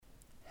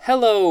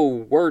Hello,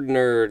 word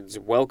nerds!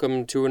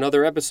 Welcome to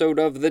another episode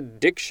of the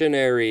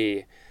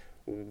dictionary.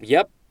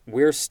 Yep,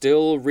 we're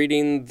still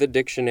reading the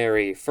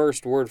dictionary.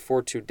 First word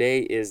for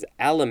today is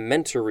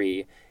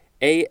alimentary.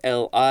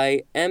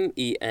 alimentary.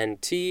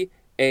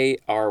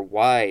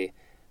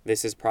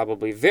 This is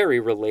probably very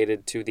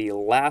related to the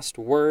last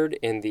word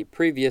in the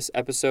previous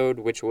episode,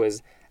 which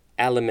was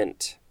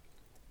aliment.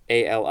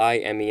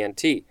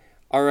 aliment.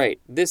 All right,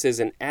 this is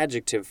an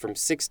adjective from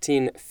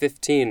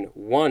 1615.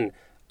 1.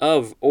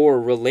 Of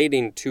or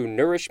relating to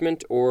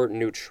nourishment or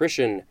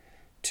nutrition.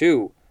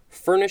 2.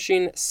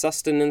 Furnishing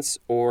sustenance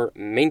or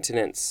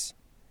maintenance.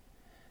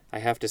 I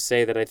have to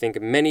say that I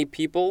think many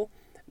people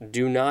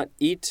do not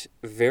eat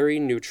very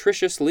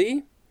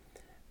nutritiously.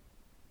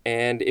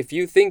 And if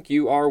you think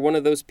you are one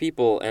of those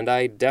people, and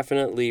I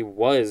definitely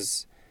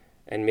was,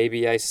 and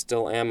maybe I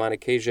still am on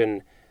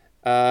occasion,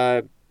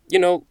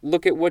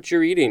 look at what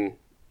you're eating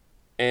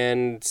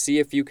and see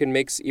if you can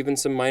make even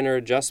some minor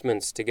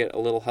adjustments to get a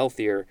little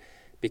healthier,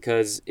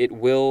 because it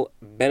will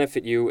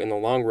benefit you in the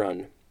long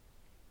run.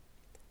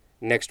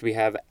 Next, we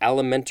have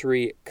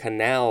alimentary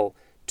canal.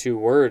 2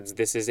 words.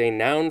 This is a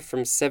noun from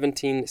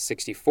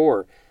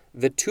 1764.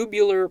 The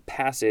tubular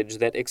passage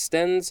that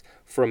extends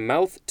from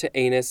mouth to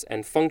anus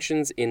and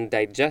functions in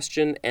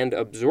digestion and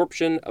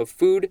absorption of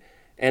food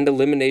and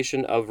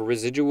elimination of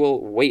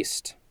residual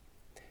waste.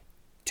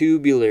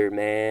 Tubular,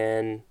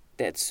 man.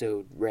 That's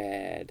so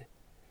rad.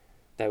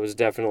 That was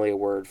definitely a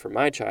word from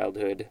my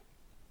childhood.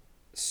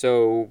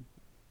 So,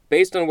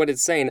 based on what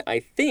it's saying,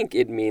 I think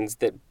it means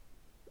that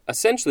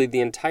essentially the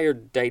entire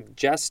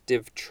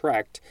digestive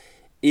tract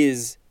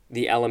is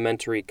the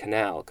alimentary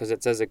canal, because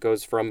it says it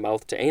goes from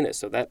mouth to anus,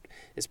 so that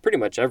is pretty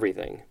much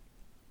everything.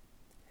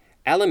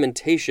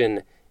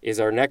 Alimentation is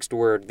our next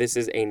word. This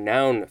is a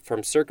noun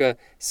from circa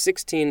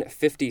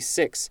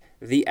 1656,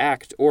 the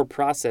act or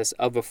process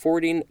of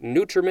affording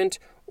nutriment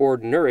or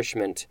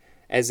nourishment,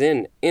 as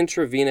in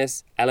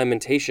intravenous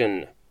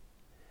alimentation.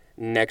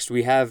 Next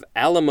we have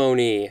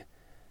alimony.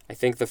 I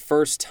think the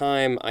first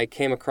time I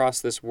came across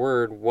this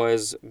word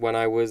was when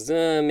I was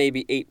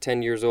maybe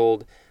 8-10 years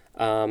old.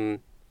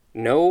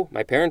 No,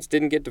 my parents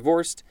didn't get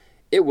divorced.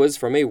 It was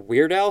from a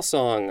Weird Al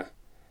song.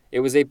 It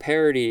was a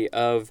parody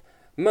of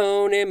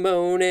Mone,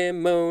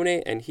 Mone, Mone,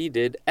 and he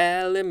did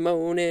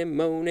alimony,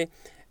 Mone.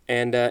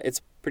 And it's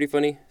a pretty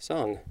funny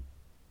song.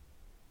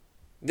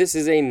 This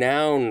is a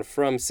noun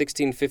from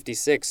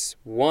 1656.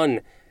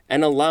 1.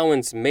 An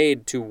allowance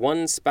made to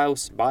one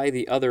spouse by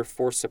the other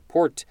for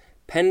support,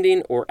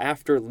 pending or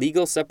after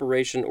legal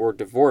separation or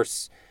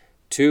divorce.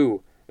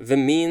 2. The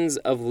means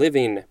of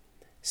living.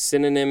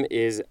 Synonym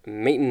is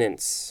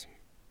maintenance.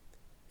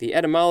 The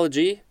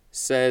etymology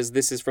says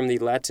this is from the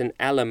Latin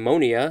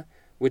alimonia,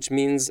 which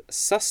means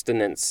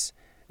sustenance,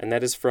 and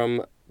that is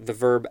from the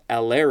verb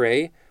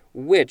allere,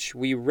 which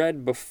we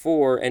read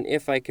before, and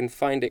if I can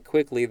find it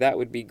quickly, that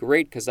would be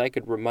great, because I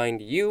could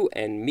remind you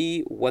and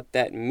me what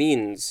that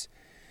means.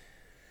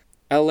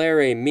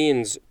 Allere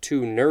means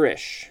to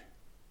nourish.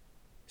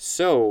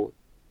 So,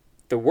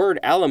 the word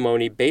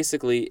alimony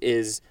basically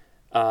is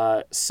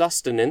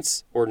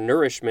sustenance or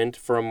nourishment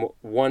from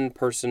one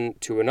person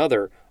to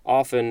another,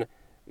 often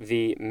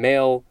the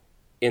male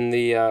in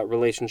the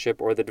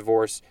relationship or the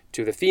divorce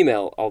to the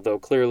female, although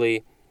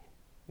clearly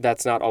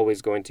that's not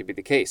always going to be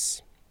the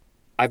case.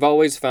 I've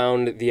always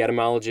found the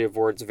etymology of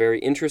words very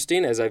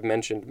interesting, as I've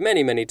mentioned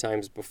many, many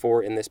times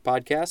before in this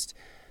podcast,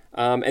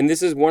 and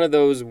this is one of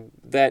those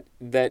that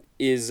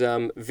is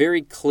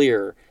very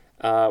clear.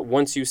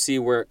 Once you see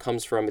where it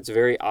comes from, it's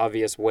very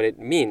obvious what it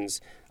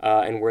means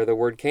and where the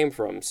word came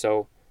from.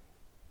 So,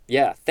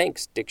 yeah,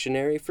 thanks,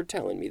 dictionary, for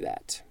telling me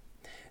that.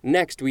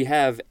 Next, we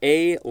have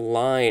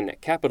A-line,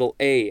 capital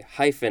A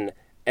hyphen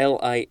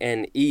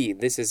L-I-N-E.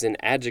 This is an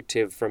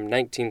adjective from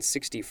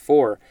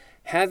 1964,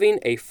 having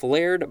a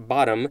flared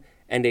bottom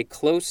and a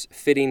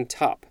close-fitting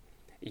top,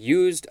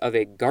 used of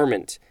a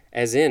garment,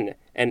 as in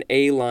an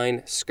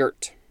A-line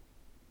skirt.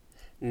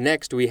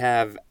 Next, we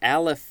have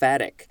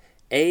aliphatic,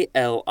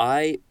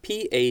 A-L-I-P-H-A-T-I-C.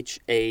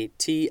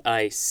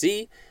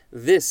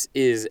 This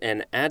is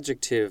an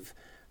adjective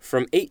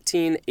from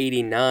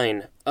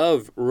 1889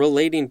 of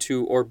relating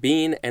to or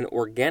being an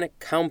organic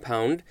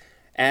compound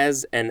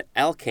as an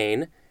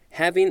alkane,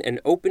 having an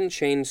open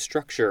chain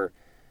structure.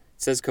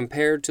 It says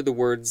compared to the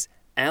words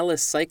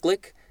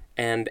alicyclic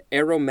and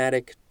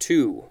aromatic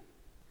too.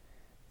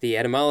 The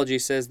etymology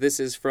says this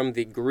is from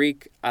the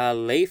Greek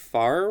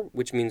alephar,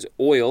 which means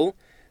oil.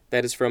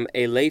 That is from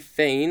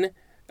alephane.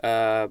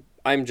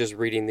 I'm just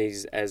reading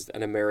these as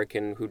an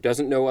American who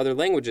doesn't know other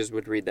languages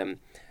would read them,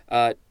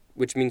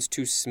 which means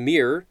to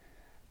smear,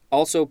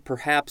 also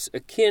perhaps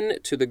akin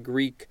to the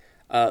Greek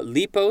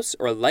lipos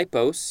or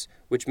lipos,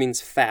 which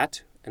means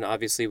fat, and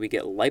obviously we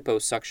get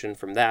liposuction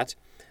from that.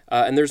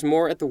 And there's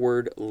more at the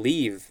word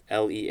leave,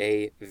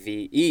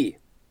 L-E-A-V-E.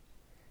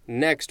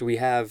 Next, we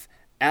have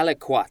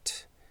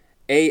aliquot,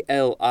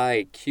 A-L-I-Q-U-O-T.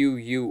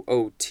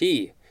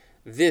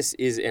 This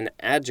is an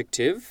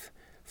adjective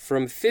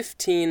from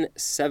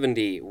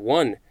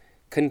 1571,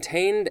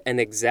 contained an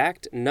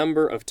exact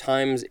number of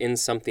times in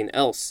something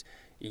else,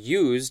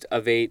 used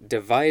of a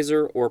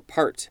divisor or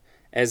part,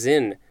 as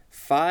in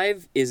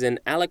 5 is an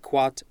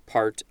aliquot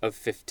part of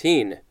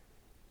 15,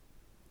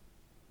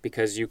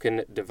 because you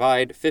can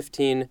divide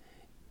 15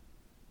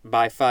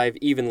 by 5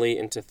 evenly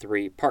into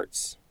 3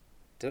 parts.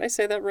 Did I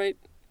say that right?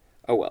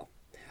 Oh well.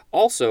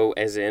 Also,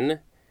 as in,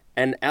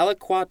 an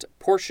aliquot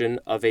portion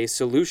of a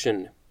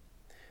solution.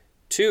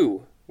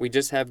 2, we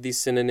just have the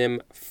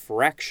synonym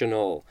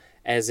fractional,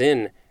 as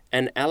in,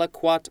 an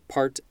aliquot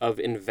part of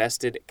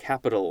invested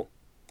capital.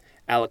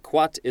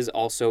 Aliquot is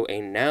also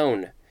a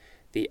noun.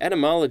 The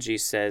etymology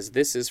says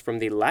this is from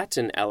the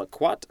Latin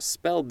aliquot,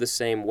 spelled the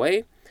same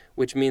way,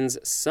 which means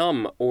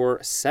some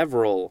or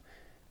several.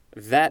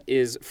 That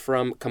is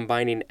from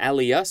combining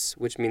alius,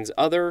 which means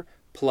other,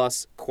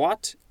 plus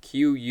quot,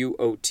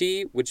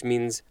 Q-U-O-T, which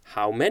means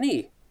how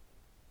many.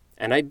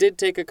 And I did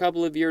take a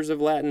couple of years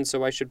of Latin,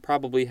 so I should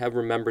probably have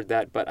remembered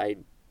that, but I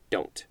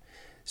don't.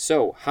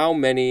 So, how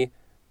many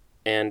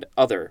and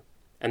other.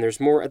 And there's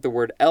more at the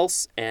word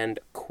else and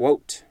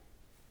quote.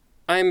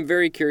 I'm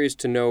very curious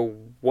to know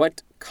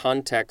what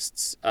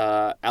contexts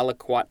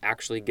aliquot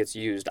actually gets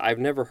used. I've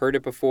never heard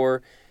it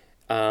before.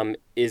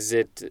 Is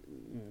it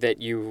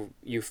that you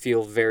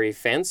feel very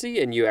fancy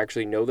and you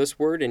actually know this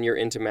word and you're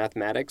into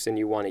mathematics and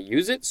you want to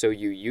use it, so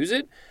you use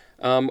it?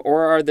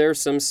 Or are there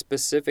some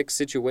specific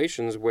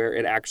situations where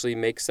it actually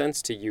makes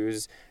sense to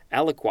use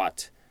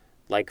aliquot,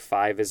 like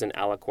 5 is an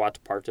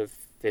aliquot part of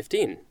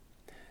 15?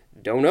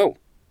 Don't know.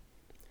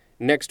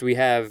 Next we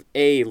have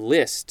a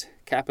list,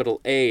 capital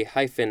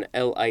A-L-I-S-T.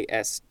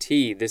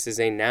 This is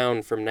a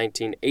noun from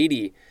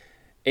 1980.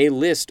 A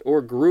list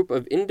or group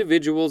of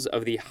individuals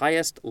of the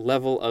highest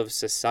level of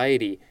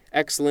society,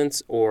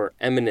 excellence or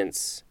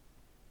eminence.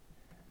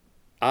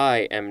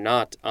 I am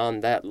not on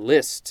that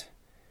list.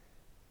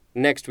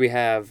 Next we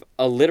have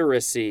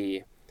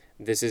illiteracy.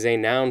 This is a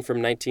noun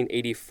from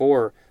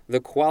 1984,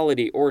 the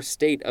quality or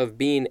state of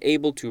being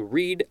able to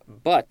read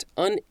but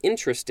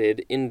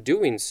uninterested in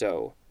doing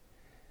so.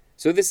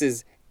 So this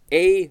is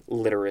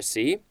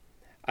alliteracy.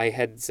 I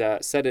had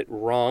said it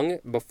wrong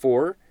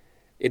before.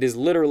 It is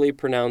literally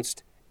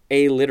pronounced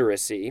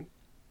alliteracy,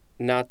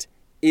 not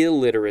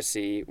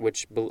illiteracy,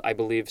 which I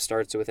believe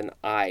starts with an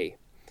I.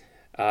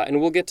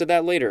 And we'll get to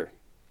that later.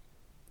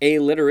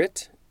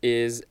 Alliterate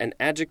is an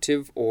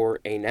adjective or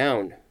a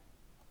noun.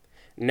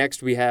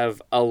 Next we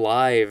have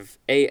alive,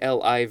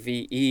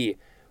 A-L-I-V-E,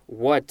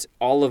 what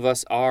all of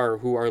us are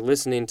who are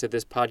listening to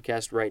this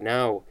podcast right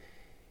now.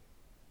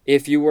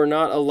 If you were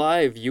not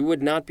alive, you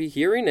would not be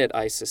hearing it,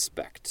 I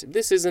suspect.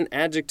 This is an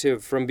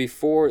adjective from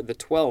before the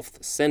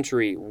 12th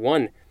century.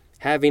 1,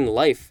 having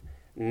life,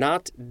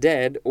 not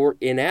dead or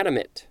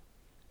inanimate.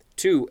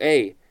 2,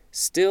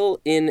 still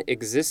in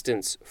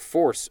existence,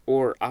 force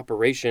or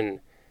operation.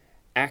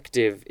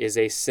 Active is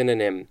a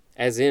synonym,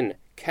 as in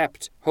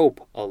kept,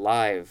 hope,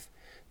 alive.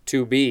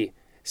 2b,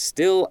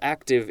 still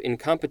active in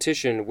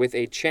competition with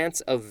a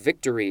chance of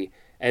victory,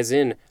 as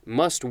in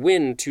must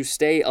win to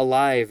stay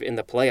alive in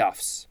the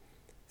playoffs.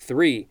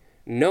 3,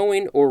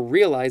 knowing or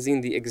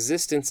realizing the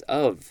existence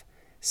of.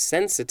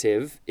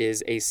 Sensitive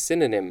is a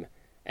synonym,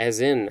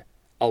 as in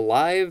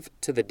alive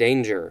to the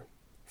danger.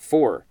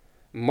 4,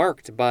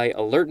 marked by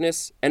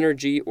alertness,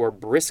 energy, or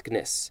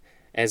briskness,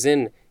 as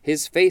in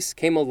his face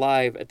came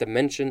alive at the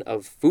mention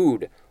of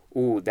food.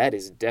 Ooh, that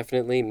is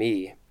definitely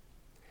me.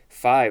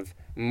 5,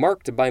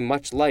 marked by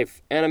much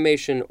life,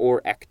 animation,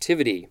 or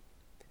activity.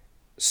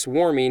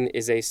 Swarming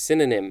is a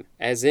synonym,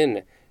 as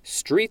in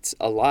streets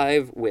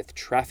alive with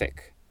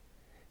traffic.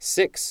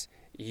 6,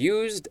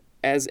 used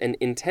as an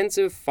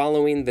intensive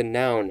following the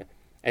noun,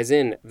 as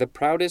in the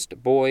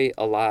proudest boy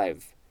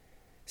alive.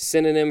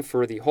 Synonym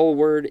for the whole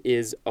word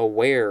is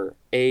aware,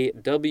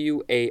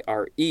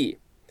 A-W-A-R-E,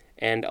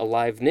 and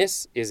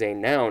aliveness is a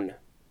noun.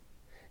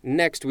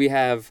 Next we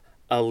have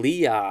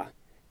aliyah,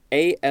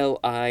 A-L-I-Y-A-H.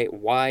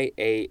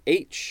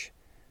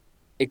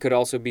 It could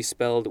also be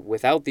spelled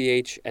without the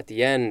H at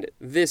the end.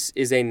 This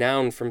is a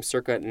noun from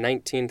circa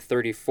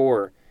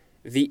 1934,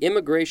 the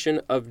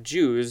immigration of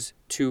Jews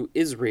to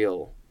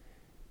Israel.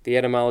 The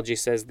etymology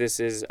says this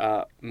is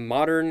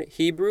modern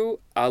Hebrew,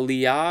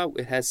 aliyah.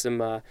 It has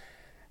some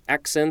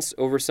accents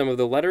over some of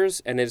the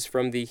letters, and is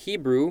from the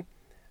Hebrew,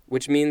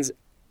 which means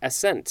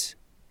ascent,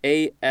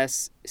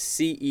 A-S-C-E-N-T.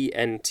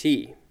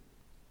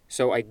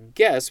 So I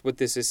guess what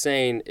this is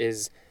saying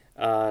is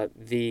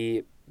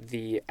the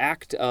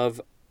act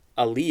of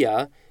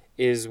aliyah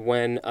is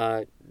when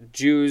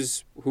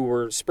Jews who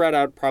were spread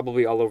out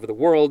probably all over the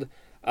world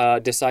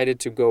decided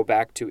to go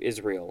back to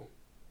Israel.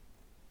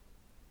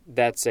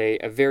 That's a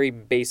very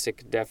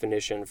basic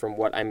definition from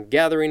what I'm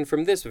gathering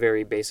from this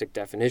very basic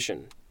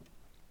definition.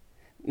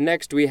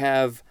 Next we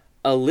have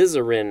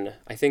alizarin.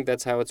 I think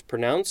that's how it's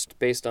pronounced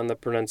based on the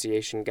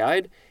pronunciation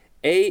guide.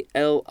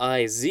 A-L-I-Z-A-R-I-N.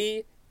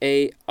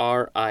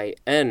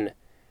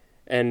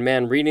 And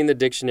man, reading the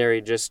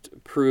dictionary just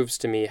proves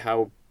to me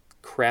how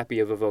crappy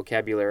of a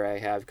vocabulary I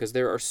have, because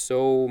there are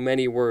so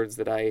many words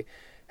that I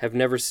have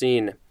never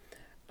seen.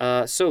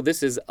 So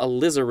this is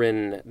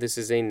alizarin. This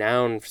is a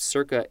noun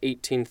circa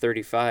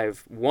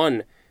 1835.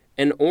 1,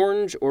 an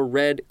orange or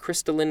red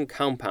crystalline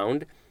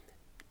compound,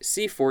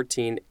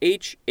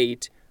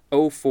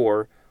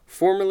 C14H8O4,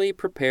 formerly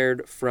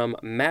prepared from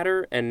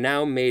matter and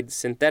now made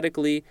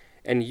synthetically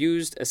and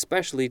used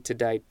especially to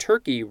dye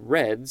turkey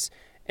reds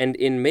and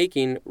in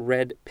making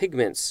red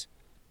pigments.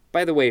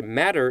 By the way,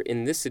 matter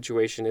in this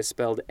situation is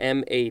spelled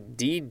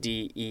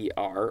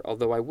M-A-D-D-E-R,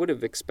 although I would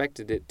have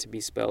expected it to be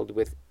spelled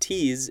with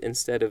T's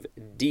instead of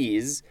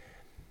D's.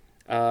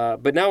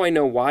 But now I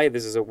know why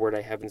this is a word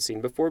I haven't seen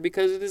before,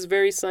 because it is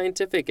very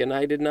scientific, and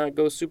I did not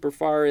go super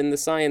far in the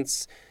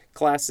science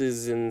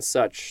classes and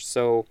such,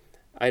 so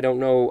I don't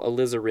know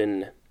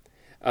alizarin.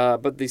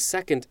 But the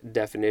second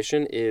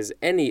definition is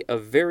any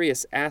of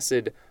various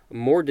acid,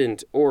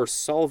 mordant, or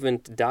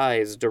solvent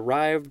dyes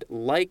derived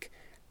like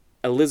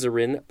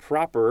alizarin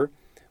proper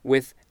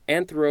with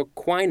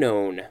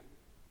anthraquinone.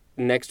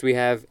 Next we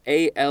have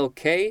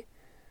ALK,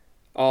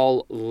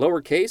 all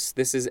lowercase.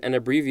 This is an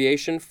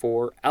abbreviation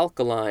for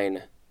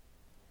alkaline.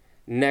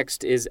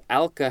 Next is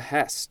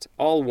alkahest,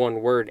 all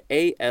one word,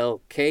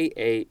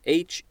 ALKAHEST.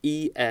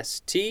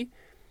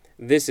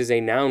 This is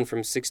a noun from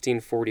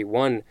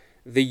 1641,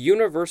 the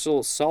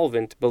universal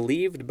solvent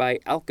believed by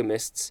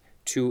alchemists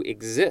to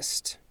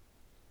exist.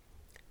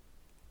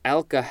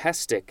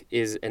 Alkahestic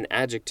is an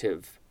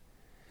adjective.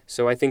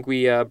 So I think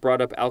we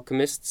brought up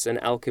alchemists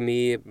and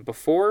alchemy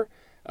before.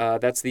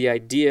 That's the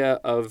idea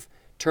of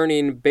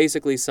turning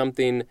basically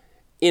something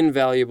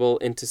invaluable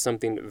into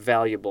something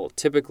valuable,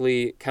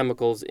 typically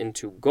chemicals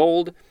into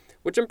gold,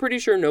 which I'm pretty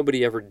sure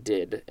nobody ever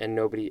did and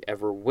nobody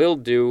ever will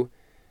do,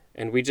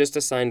 and we just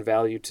assign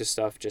value to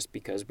stuff just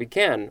because we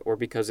can, or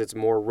because it's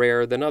more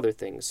rare than other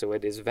things, so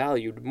it is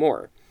valued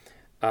more.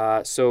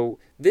 So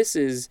this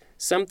is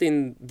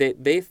something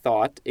that they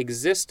thought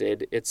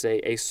existed. It's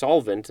a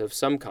solvent of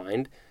some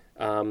kind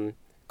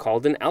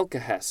called an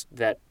alkahest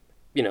that,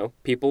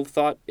 people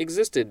thought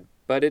existed,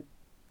 but it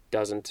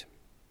doesn't.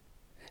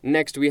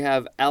 Next, we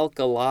have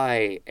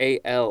alkali,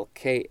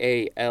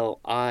 A-L-K-A-L-I.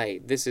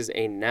 This is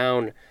a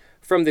noun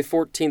from the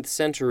 14th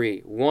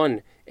century.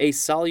 1. A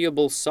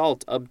soluble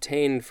salt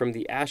obtained from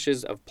the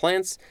ashes of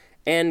plants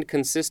and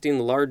consisting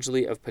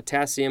largely of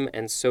potassium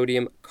and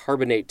sodium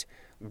carbonate.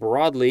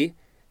 Broadly,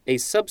 a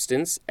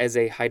substance as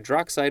a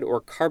hydroxide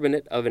or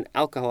carbonate of an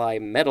alkali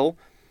metal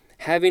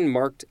having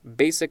marked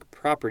basic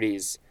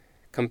properties.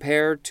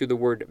 Compare to the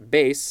word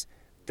base,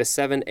 the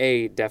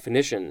 7a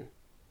definition.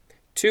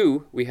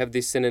 2, we have the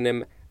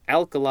synonym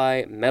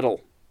alkali metal.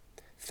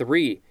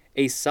 3,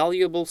 a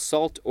soluble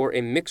salt or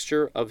a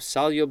mixture of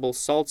soluble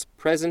salts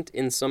present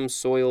in some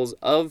soils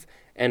of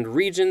and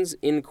regions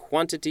in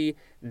quantity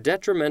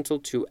detrimental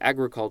to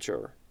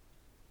agriculture.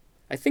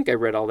 I think I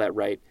read all that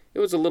right. It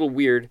was a little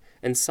weird,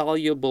 and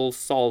soluble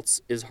salts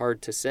is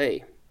hard to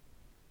say.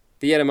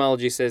 The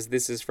etymology says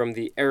this is from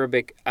the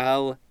Arabic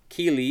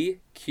al-Qili,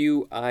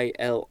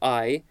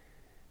 Q-I-L-I,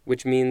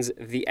 which means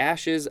the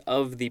ashes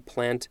of the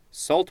plant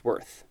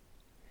saltworth.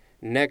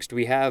 Next,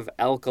 we have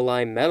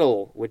alkali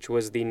metal, which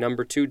was the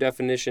number 2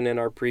 definition in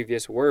our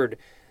previous word.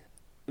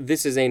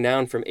 This is a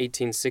noun from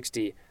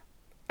 1860.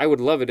 I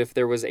would love it if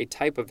there was a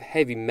type of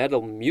heavy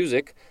metal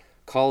music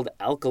called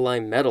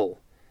alkali metal.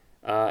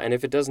 And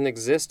if it doesn't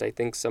exist, I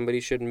think somebody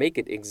should make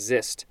it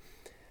exist.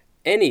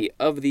 Any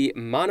of the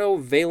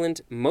monovalent,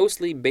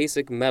 mostly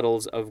basic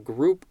metals of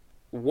group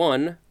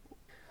 1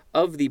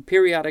 of the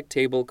periodic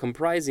table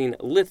comprising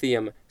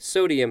lithium,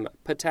 sodium,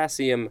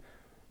 potassium,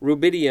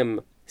 rubidium,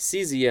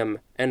 cesium,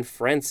 and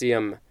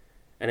francium.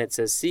 And it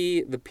says,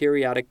 see the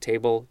periodic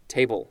table.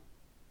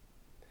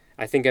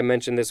 I think I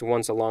mentioned this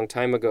once a long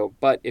time ago,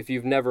 but if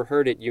you've never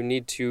heard it, you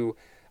need to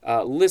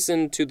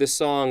listen to the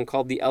song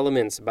called The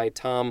Elements by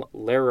Tom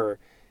Lehrer.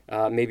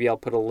 Maybe I'll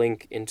put a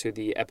link into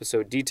the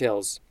episode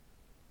details.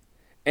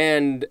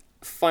 And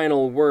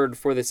final word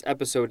for this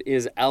episode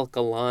is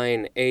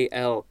alkaline,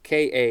 A-L-K-A-L-I-N-E.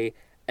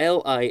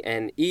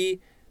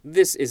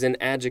 This is an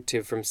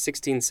adjective from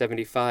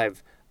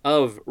 1675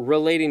 of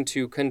relating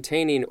to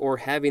containing or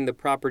having the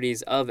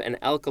properties of an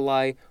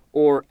alkali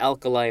or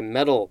alkali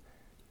metal.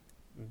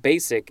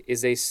 Basic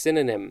is a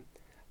synonym.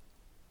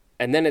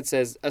 And then it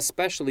says,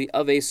 especially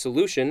of a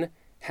solution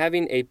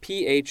having a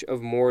pH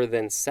of more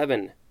than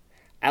 7.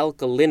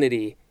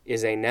 Alkalinity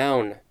is a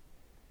noun.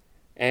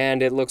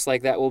 And it looks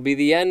like that will be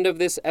the end of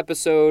this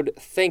episode.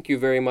 Thank you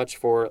very much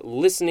for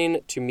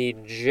listening to me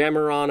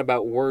jammer on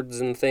about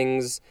words and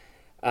things.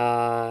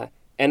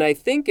 And I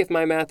think if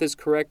my math is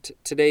correct,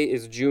 today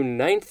is June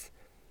 9th.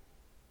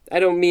 I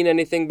don't mean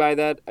anything by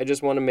that. I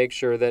just want to make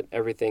sure that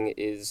everything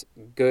is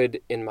good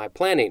in my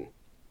planning.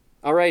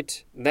 All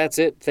right, that's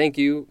it. Thank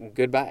you.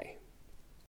 Goodbye.